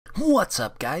What's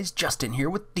up guys, Justin here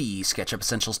with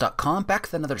TheSketchUpEssentials.com, back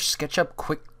with another SketchUp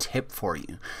quick tip for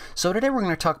you. So today we're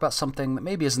going to talk about something that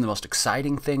maybe isn't the most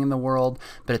exciting thing in the world,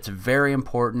 but it's very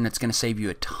important. It's going to save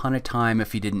you a ton of time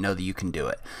if you didn't know that you can do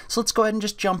it. So let's go ahead and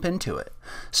just jump into it.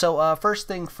 So first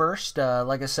thing first,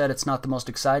 like I said, it's not the most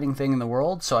exciting thing in the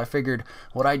world, so I figured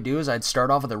what I'd do is I'd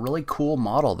start off with a really cool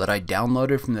model that I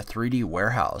downloaded from the 3D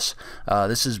warehouse.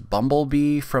 This is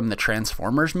Bumblebee from the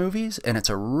Transformers movies, and it's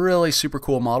a really super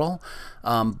cool model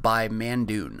by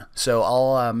Mandoon. So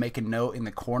I'll make a note in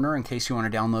the corner in case you want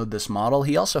to download this model.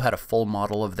 He also had a full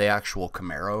model of the actual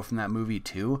Camaro from that movie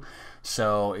too.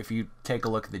 So if you take a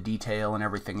look at the detail and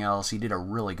everything else, he did a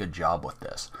really good job with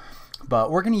this.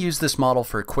 But we're going to use this model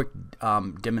for a quick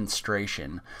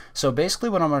demonstration. So basically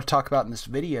what I'm going to talk about in this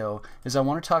video is I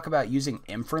want to talk about using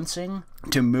inferencing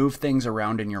to move things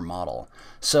around in your model.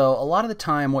 So a lot of the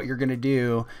time what you're going to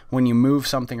do when you move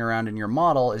something around in your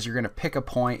model is you're going to pick a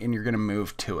point and you're going to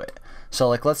move to it. So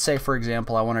like let's say for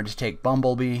example I wanted to take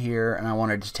Bumblebee here and I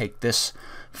wanted to take this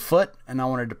foot and I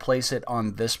wanted to place it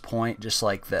on this point just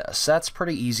like this. That's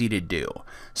pretty easy to do.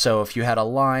 So if you had a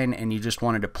line and you just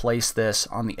wanted to place this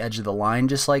on the edge of the line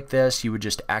just like this, you would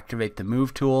just activate the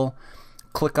move tool,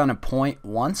 click on a point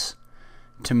once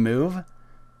to move,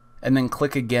 and then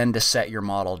click again to set your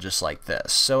model just like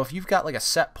this. So if you've got like a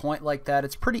set point like that,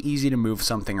 it's pretty easy to move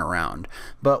something around.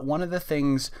 But one of the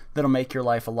things that'll make your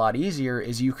life a lot easier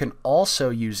is you can also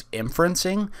use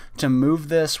inferencing to move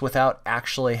this without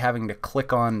actually having to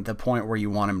click on the point where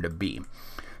you want him to be.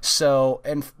 So,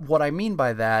 and what I mean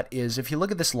by that is if you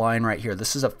look at this line right here,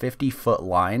 this is a 50-foot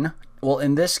line. Well,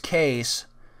 in this case,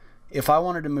 if I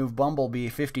wanted to move Bumblebee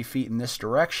 50 feet in this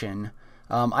direction,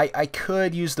 I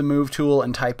could use the move tool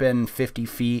and type in 50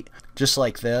 feet just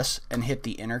like this and hit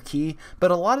the enter key,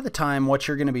 but a lot of the time what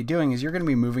you're going to be doing is you're going to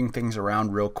be moving things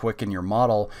around real quick in your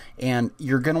model, and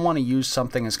you're going to want to use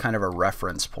something as kind of a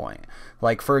reference point.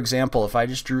 Like for example, if I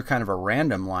just drew kind of a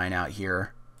random line out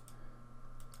here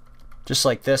just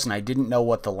like this and I didn't know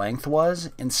what the length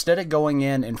was, instead of going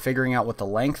in and figuring out what the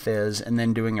length is and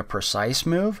then doing a precise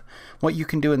move, what you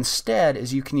can do instead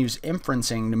is you can use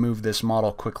inferencing to move this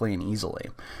model quickly and easily.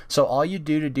 So all you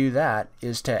do to do that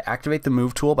is to activate the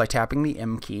move tool by tapping the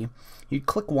M key. You'd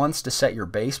click once to set your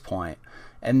base point,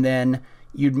 and then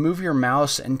you'd move your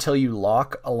mouse until you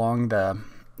lock along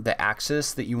the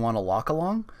axis that you want to lock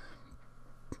along.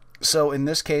 So in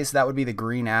this case, that would be the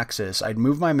green axis. I'd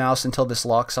move my mouse until this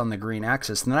locks on the green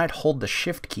axis, and then I'd hold the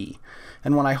shift key.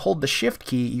 And when I hold the shift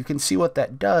key, you can see what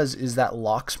that does is that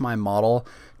locks my model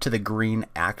to the green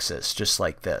axis, just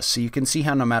like this. So you can see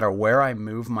how no matter where I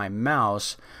move my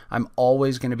mouse, I'm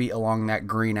always going to be along that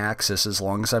green axis as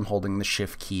long as I'm holding the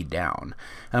shift key down.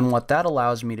 And what that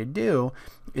allows me to do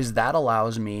is that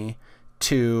allows me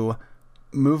to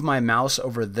move my mouse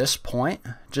over this point,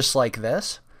 just like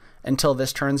this, until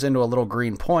this turns into a little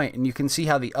green point, and you can see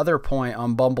how the other point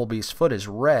on Bumblebee's foot is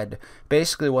red.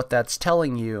 Basically what that's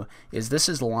telling you is this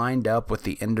is lined up with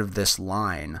the end of this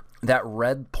line. That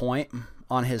red point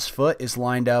on his foot is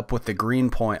lined up with the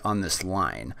green point on this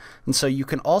line. And so you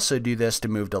can also do this to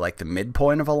move to like the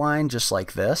midpoint of a line just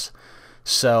like this.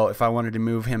 So if I wanted to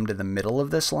move him to the middle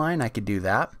of this line, I could do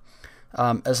that.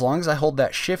 As long as I hold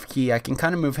that shift key, I can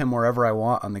kind of move him wherever I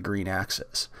want on the green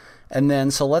axis. And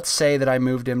then, so let's say that I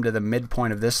moved him to the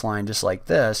midpoint of this line just like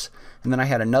this, and then I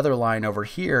had another line over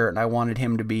here and I wanted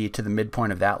him to be to the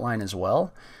midpoint of that line as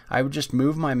well. I would just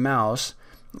move my mouse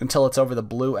until it's over the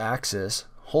blue axis,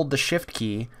 hold the shift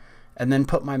key, and then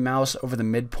put my mouse over the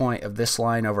midpoint of this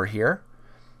line over here.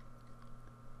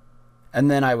 And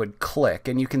then I would click,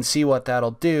 and you can see what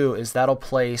that'll do is that'll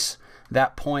place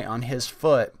that point on his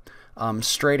foot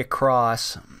straight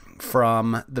across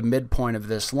from the midpoint of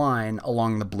this line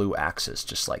along the blue axis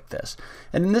just like this.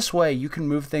 And in this way you can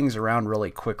move things around really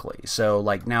quickly. So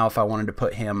like now if I wanted to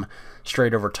put him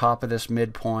straight over top of this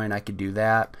midpoint, I could do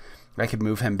that. I could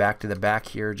move him back to the back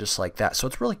here just like that. So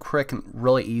it's really quick and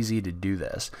really easy to do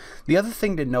this. The other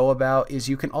thing to know about is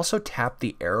you can also tap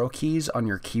the arrow keys on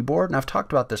your keyboard, and I've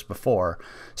talked about this before.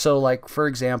 So like for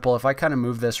example, if I kind of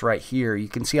move this right here, you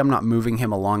can see I'm not moving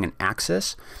him along an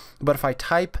axis, but if I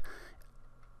type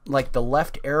like the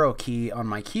left arrow key on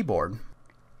my keyboard,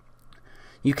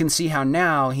 you can see how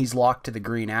now he's locked to the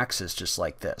green axis just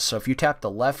like this. So if you tap the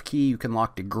left key, you can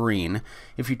lock to green.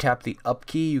 If you tap the up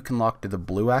key, you can lock to the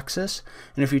blue axis.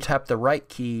 And if you tap the right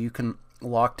key, you can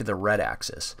lock to the red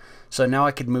axis. So now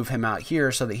I could move him out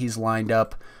here so that he's lined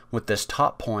up with this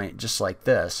top point just like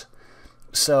this.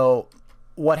 So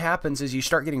what happens is you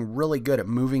start getting really good at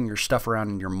moving your stuff around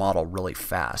in your model really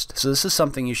fast. So this is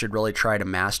something you should really try to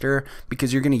master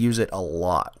because you're going to use it a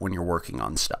lot when you're working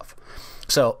on stuff.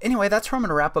 So anyway, that's where I'm going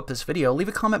to wrap up this video. Leave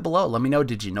a comment below. Let me know,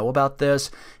 did you know about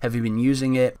this? Have you been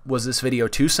using it? Was this video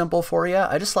too simple for you?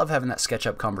 I just love having that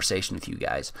SketchUp conversation with you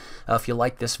guys. If you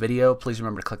like this video, please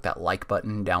remember to click that like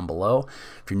button down below.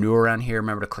 If you're new around here,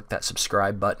 remember to click that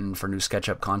subscribe button for new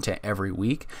SketchUp content every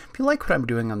week. If you like what I'm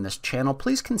doing on this channel,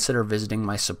 please consider visiting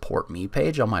my Support Me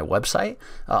page on my website.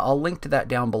 I'll link to that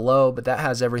down below, but that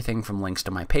has everything from links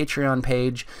to my Patreon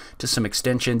page to some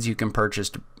extensions you can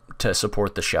purchase to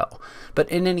support the show. But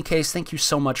in any case, thank you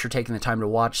so much for taking the time to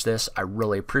watch this. I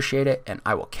really appreciate it, and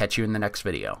I will catch you in the next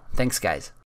video. Thanks, guys.